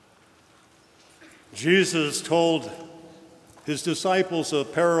Jesus told his disciples a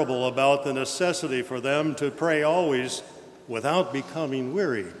parable about the necessity for them to pray always without becoming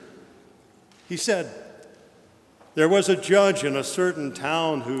weary. He said, "There was a judge in a certain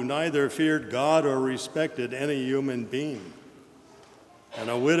town who neither feared God or respected any human being. And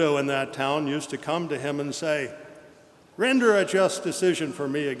a widow in that town used to come to him and say, 'Render a just decision for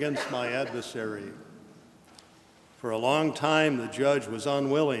me against my adversary.' For a long time the judge was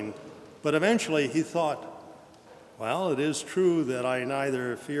unwilling, but eventually he thought, 'Well, it is true that I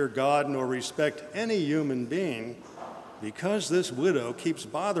neither fear God nor respect any human being. Because this widow keeps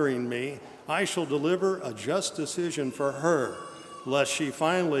bothering me, I shall deliver a just decision for her, lest she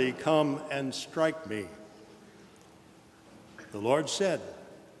finally come and strike me.' The Lord said,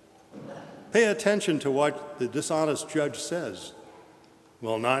 'Pay attention to what the dishonest judge says.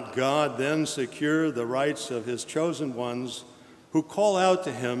 Will not God then secure the rights of his chosen ones who call out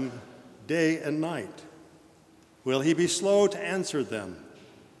to him day and night? Will he be slow to answer them?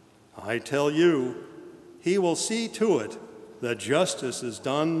 I tell you, he will see to it that justice is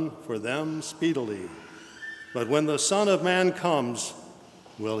done for them speedily. But when the Son of Man comes,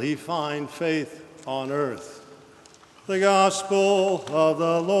 will he find faith on earth?'" The Gospel of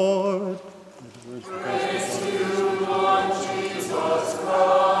the Lord. Praise to you, Lord Jesus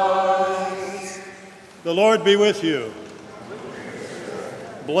Christ. The Lord be with you.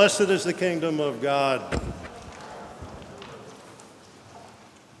 Blessed is the kingdom of God.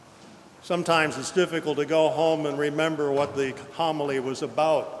 Sometimes it's difficult to go home and remember what the homily was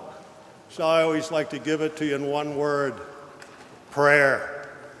about. So I always like to give it to you in one word: prayer.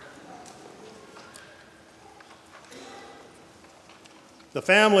 The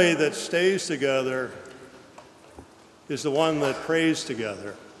family that stays together is the one that prays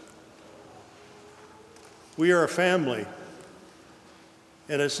together. We are a family,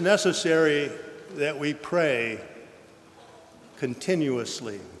 and it's necessary that we pray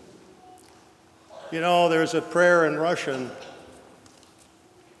continuously. You know, there's a prayer in Russian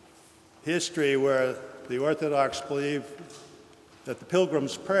history where the Orthodox believe that the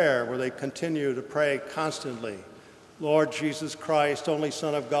Pilgrim's Prayer, where they continue to pray constantly, "Lord Jesus Christ, only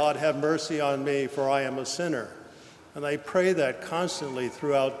Son of God, have mercy on me, for I am a sinner." And they pray that constantly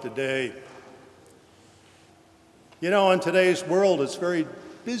throughout the day. You know, in today's world, it's very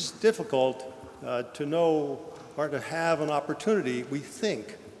difficult to know or to have an opportunity, we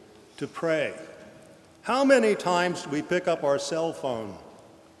think, to pray. How many times do we pick up our cell phone?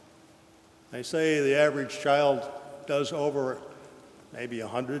 They say the average child does over maybe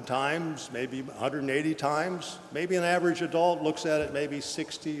 100 times, maybe 180 times. Maybe an average adult looks at it maybe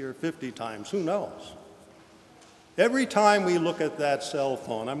 60 or 50 times. Who knows? Every time we look at that cell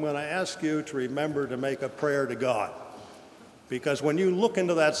phone, I'm going to ask you to remember to make a prayer to God. Because when you look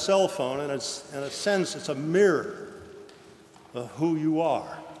into that cell phone, and it's, in a sense, it's a mirror of who you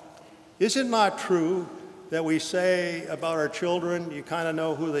are. Is it not true that we say about our children, you kind of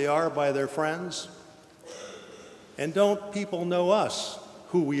know who they are by their friends? And don't people know us,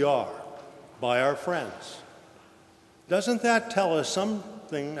 who we are, by our friends? Doesn't that tell us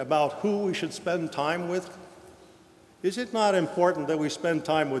something about who we should spend time with? Is it not important that we spend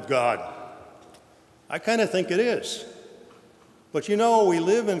time with God? I kind of think it is. But you know, we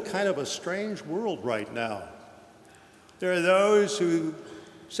live in kind of a strange world right now. There are those who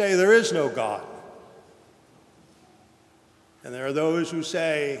say there is no God. And there are those who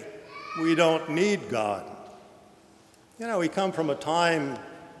say we don't need God. You know, we come from a time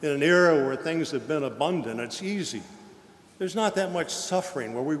in an era where things have been abundant. It's easy. There's not that much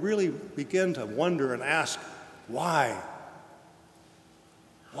suffering, where we really begin to wonder and ask, why?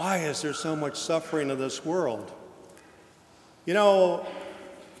 Why is there so much suffering in this world? You know,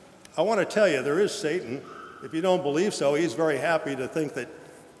 I want to tell you, there is Satan. If you don't believe so, he's very happy to think that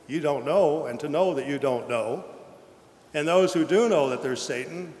you don't know and to know that you don't know. And those who do know that there's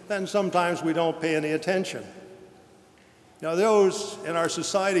Satan, then sometimes we don't pay any attention. Now, those in our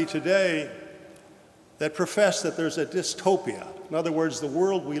society today that profess that there's a dystopia, in other words, the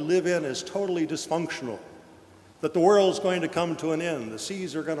world we live in is totally dysfunctional, that the world's going to come to an end, the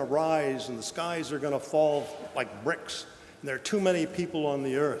seas are going to rise and the skies are going to fall like bricks, and there are too many people on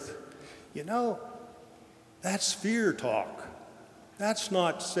the earth. You know, that's fear talk. That's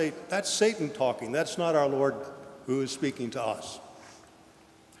not Satan. That's Satan talking. That's not our Lord who is speaking to us.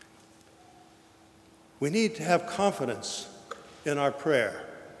 We need to have confidence in our prayer.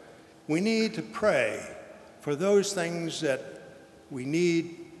 We need to pray for those things that we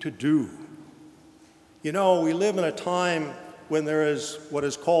need to do. You know, we live in a time when there is what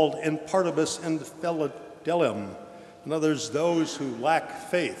is called in partibus infidelium. In other words, those who lack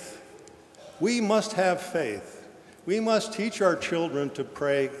faith. we must have faith. We must teach our children to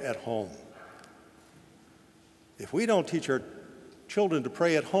pray at home. If we don't teach our children to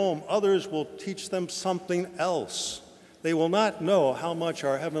pray at home, others will teach them something else. They will not know how much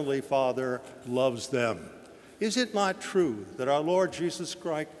our Heavenly Father loves them. Is it not true that our Lord Jesus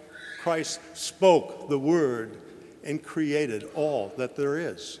Christ spoke the word and created all that there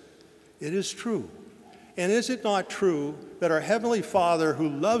is? It is true. And is it not true that our Heavenly Father, who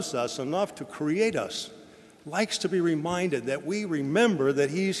loves us enough to create us, likes to be reminded that we remember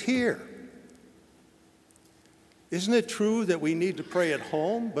that He's here? Isn't it true that we need to pray at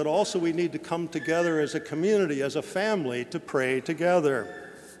home, but also we need to come together as a community, as a family, to pray together?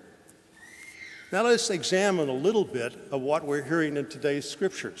 Now let's examine a little bit of what we're hearing in today's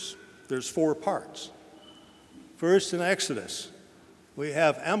scriptures. There's 4 parts. First, in Exodus, we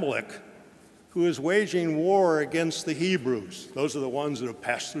have Amalek, who is waging war against the Hebrews. Those are the ones that have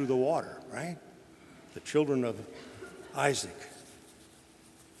passed through the water, right? The children of Isaac.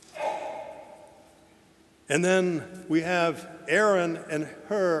 And then we have Aaron and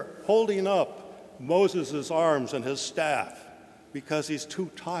Hur holding up Moses' arms and his staff because he's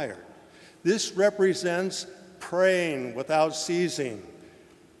too tired. This represents praying without ceasing,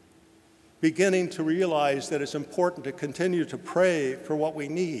 beginning to realize that it's important to continue to pray for what we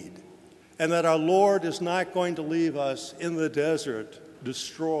need, and that our Lord is not going to leave us in the desert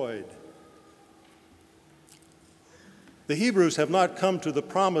destroyed. The Hebrews have not come to the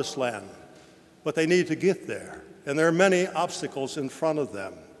promised land, but they need to get there, and there are many obstacles in front of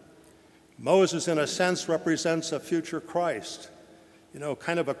them. Moses, in a sense, represents a future Christ,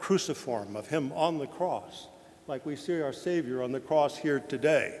 kind of a cruciform of him on the cross, like we see our Savior on the cross here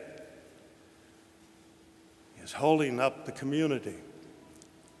today. He's holding up the community.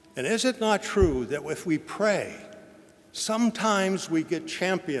 And is it not true that if we pray, sometimes we get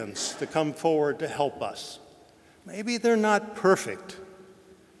champions to come forward to help us? Maybe they're not perfect.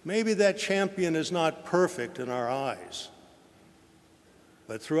 Maybe that champion is not perfect in our eyes.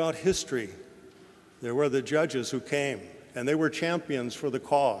 But throughout history, there were the judges who came, and they were champions for the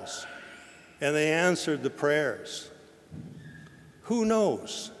cause, and they answered the prayers. Who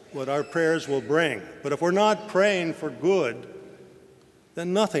knows what our prayers will bring? But if we're not praying for good,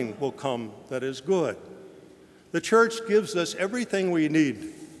 then nothing will come that is good. The church gives us everything we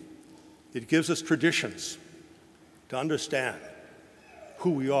need. It gives us traditions to understand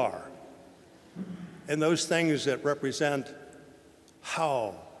who we are, and those things that represent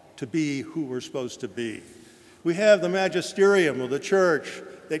how to be who we're supposed to be. We have the magisterium of the church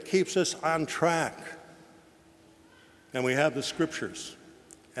that keeps us on track, and we have the scriptures,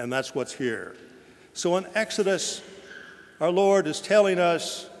 and that's what's here. So in Exodus, our Lord is telling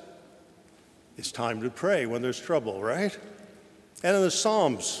us it's time to pray when there's trouble, right? And in the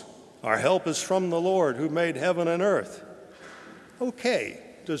Psalms, our help is from the Lord who made heaven and earth. Okay,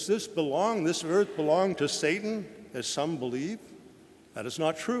 does this earth belong to Satan, as some believe? That is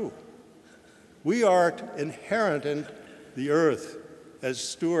not true. We are inherent in the earth as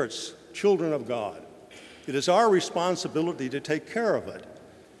stewards, children of God. It is our responsibility to take care of it.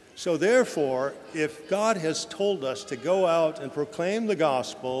 So therefore, if God has told us to go out and proclaim the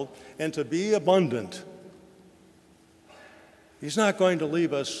gospel and to be abundant, He's not going to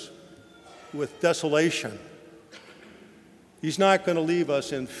leave us with desolation. He's not going to leave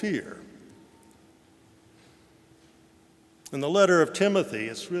us in fear. In the letter of Timothy,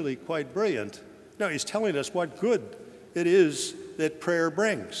 it's really quite brilliant. Now, he's telling us what good it is that prayer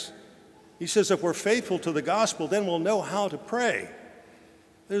brings. He says if we're faithful to the gospel, then we'll know how to pray.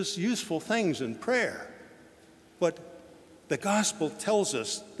 There's useful things in prayer. But the gospel tells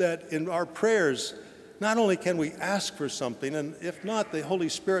us that in our prayers, not only can we ask for something, and if not, the Holy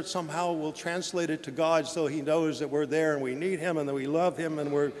Spirit somehow will translate it to God so He knows that we're there and we need Him and that we love Him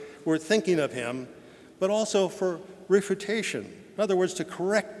and we're thinking of Him, but also for refutation. In other words, to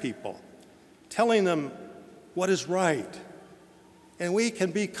correct people, telling them what is right. And we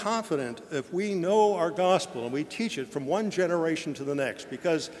can be confident if we know our gospel and we teach it from one generation to the next,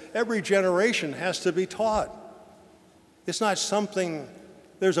 because every generation has to be taught. It's not something.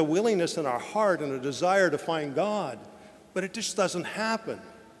 There's a willingness in our heart and a desire to find God, but it just doesn't happen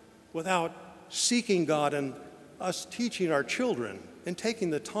without seeking God and us teaching our children and taking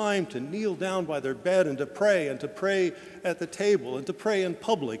the time to kneel down by their bed and to pray at the table and to pray in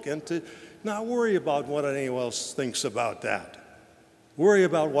public and to not worry about what anyone else thinks about that. Worry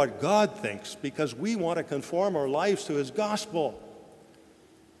about what God thinks, because we want to conform our lives to His gospel.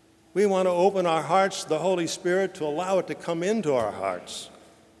 We want to open our hearts to the Holy Spirit to allow it to come into our hearts.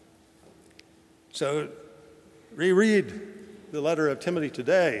 So reread the letter of Timothy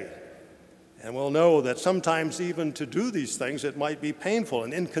today And we'll know that sometimes even to do these things, it might be painful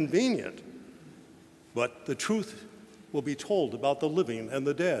and inconvenient. But the truth will be told about the living and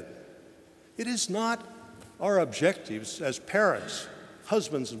the dead. It is not our objectives as parents,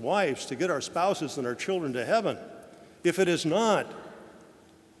 husbands and wives, to get our spouses and our children to heaven. If it is not,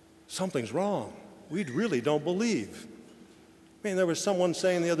 something's wrong. We really don't believe. I mean, there was someone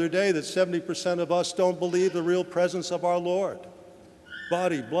saying the other day that 70% of us don't believe the real presence of our Lord.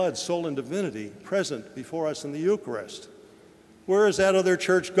 Body, blood, soul, and divinity present before us in the Eucharist. Where is that other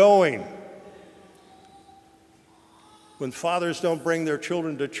church going? When fathers don't bring their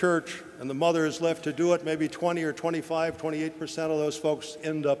children to church and the mother is left to do it, maybe 20 or 25, 28% of those folks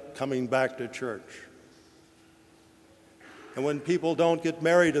end up coming back to church. And when people don't get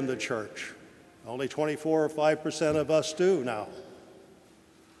married in the church, only 24 or 5% of us do now.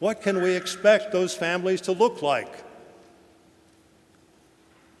 What can we expect those families to look like?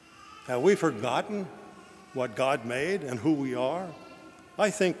 Have we forgotten what God made and who we are? I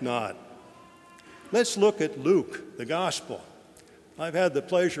think not. Let's look at Luke, the gospel. I've had the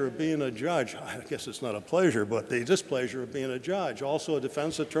pleasure of being a judge. I guess it's not a pleasure, but the displeasure of being a judge, also a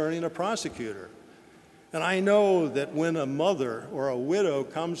defense attorney and a prosecutor. And I know that when a mother or a widow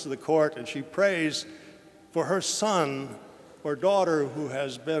comes to the court and she prays for her son or daughter who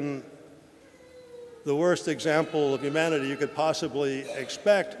has been the worst example of humanity you could possibly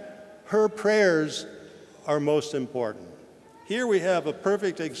expect, her prayers are most important. Here we have a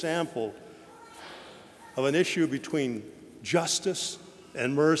perfect example of an issue between justice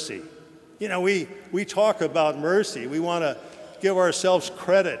and mercy. You know, we talk about mercy. We want to give ourselves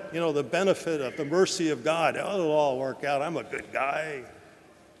credit, the benefit of the mercy of God. Oh, it'll all work out. I'm a good guy.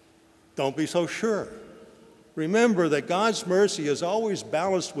 Don't be so sure. Remember that God's mercy is always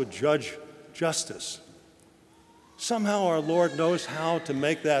balanced with justice. Somehow our Lord knows how to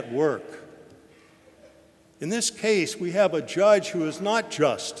make that work. In this case, we have a judge who is not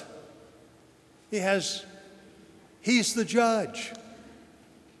just. He's the judge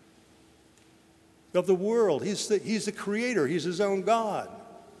of the world. He's the creator. He's his own God.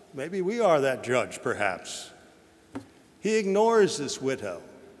 Maybe we are that judge, perhaps. He ignores this widow,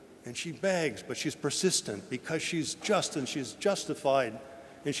 and she begs, but she's persistent because she's just and she's justified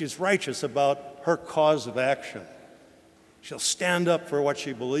and she's righteous about her cause of action. She'll stand up for what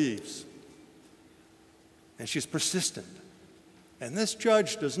she believes, and she's persistent. And this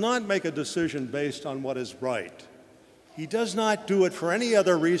judge does not make a decision based on what is right. He does not do it for any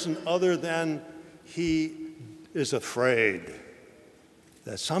other reason other than he is afraid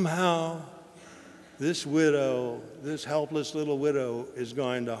that somehow this widow, this helpless little widow, is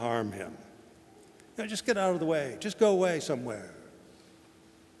going to harm him. Just get out of the way. Just go away somewhere.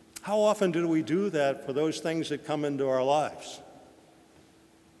 How often do we do that for those things that come into our lives?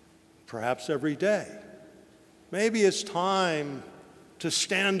 Perhaps every day. Maybe it's time to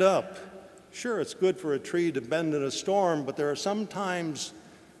stand up. Sure, it's good for a tree to bend in a storm, but there are some times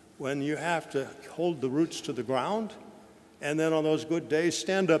when you have to hold the roots to the ground, and then on those good days,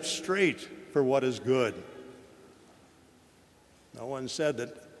 stand up straight for what is good. No one said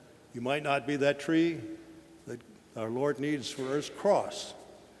that you might not be that tree that our Lord needs for his cross.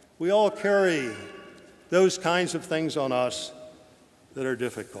 We all carry those kinds of things on us that are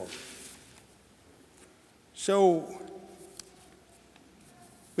difficult. So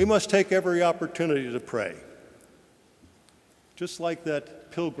we must take every opportunity to pray. Just like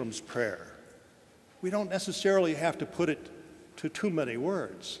that pilgrim's prayer. We don't necessarily have to put it to too many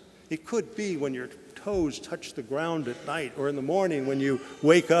words. It could be when your toes touch the ground at night or in the morning when you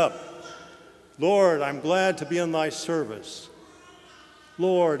wake up. Lord, I'm glad to be in thy service.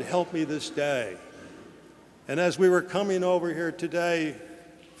 Lord, help me this day. And as we were coming over here today,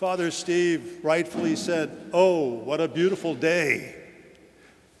 Father Steve rightfully said, "Oh, what a beautiful day."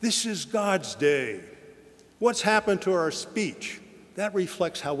 This is God's day. What's happened to our speech? That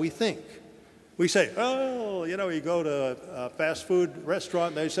reflects how we think. We say, you go to a fast food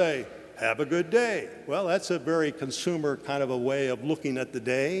restaurant and they say, "Have a good day." Well, that's a very consumer kind of a way of looking at the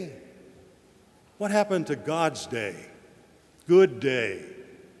day. What happened to God's day? Good day.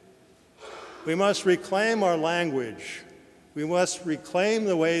 We must reclaim our language. We must reclaim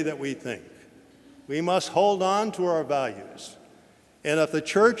the way that we think. We must hold on to our values. And if the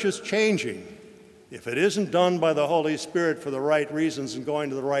church is changing, if it isn't done by the Holy Spirit for the right reasons and going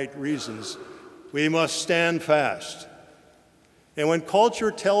to the right reasons, we must stand fast. And when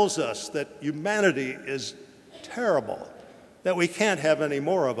culture tells us that humanity is terrible, that we can't have any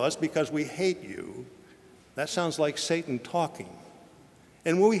more of us because we hate you, that sounds like Satan talking.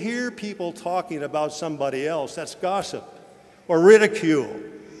 And when we hear people talking about somebody else, that's gossip or ridicule.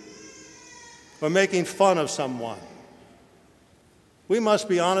 or making fun of someone. We must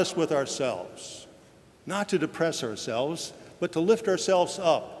be honest with ourselves, not to depress ourselves, but to lift ourselves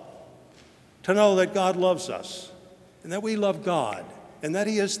up, to know that God loves us, and that we love God, and that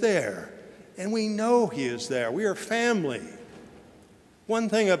He is there, and we know He is there. We are family. One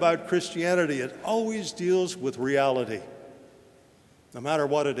thing about Christianity, it always deals with reality, no matter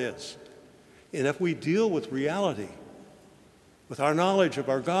what it is. And if we deal with reality, with our knowledge of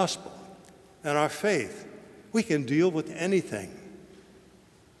our gospel and our faith, we can deal with anything.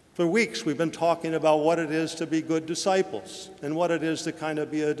 For weeks, we've been talking about what it is to be good disciples and what it is to kind of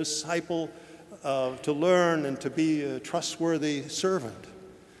be a disciple, to learn and to be a trustworthy servant.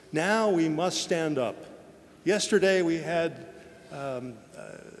 Now we must stand up. Yesterday, we had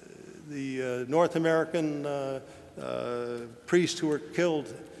the North American priests who were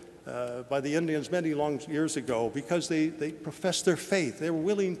killed by the Indians many long years ago because they professed their faith. They were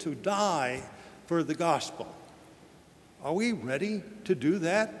willing to die for the gospel. Are we ready to do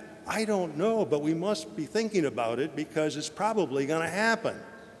that? I don't know, but we must be thinking about it because it's probably going to happen.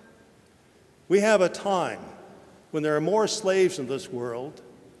 We have a time when there are more slaves in this world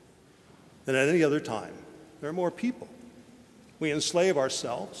than at any other time. There are more people. We enslave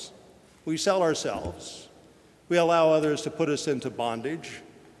ourselves. We sell ourselves. We allow others to put us into bondage.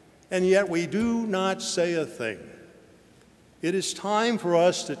 And yet we do not say a thing. It is time for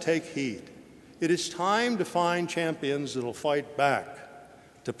us to take heed. It is time to find champions that will fight back,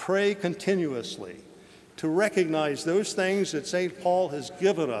 to pray continuously, to recognize those things that St. Paul has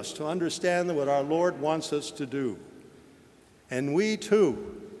given us, to understand what our Lord wants us to do. And we,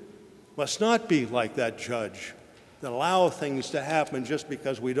 too, must not be like that judge that allow things to happen just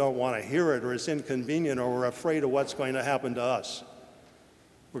because we don't want to hear it or it's inconvenient or we're afraid of what's going to happen to us.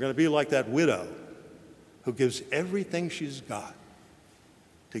 We're going to be like that widow who gives everything she's got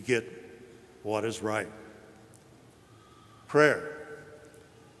to get what is right. Prayer.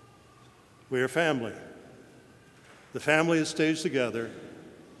 We are family. The family that stays together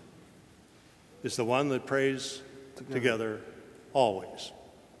is the one that prays together always.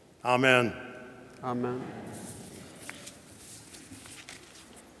 Amen. Amen.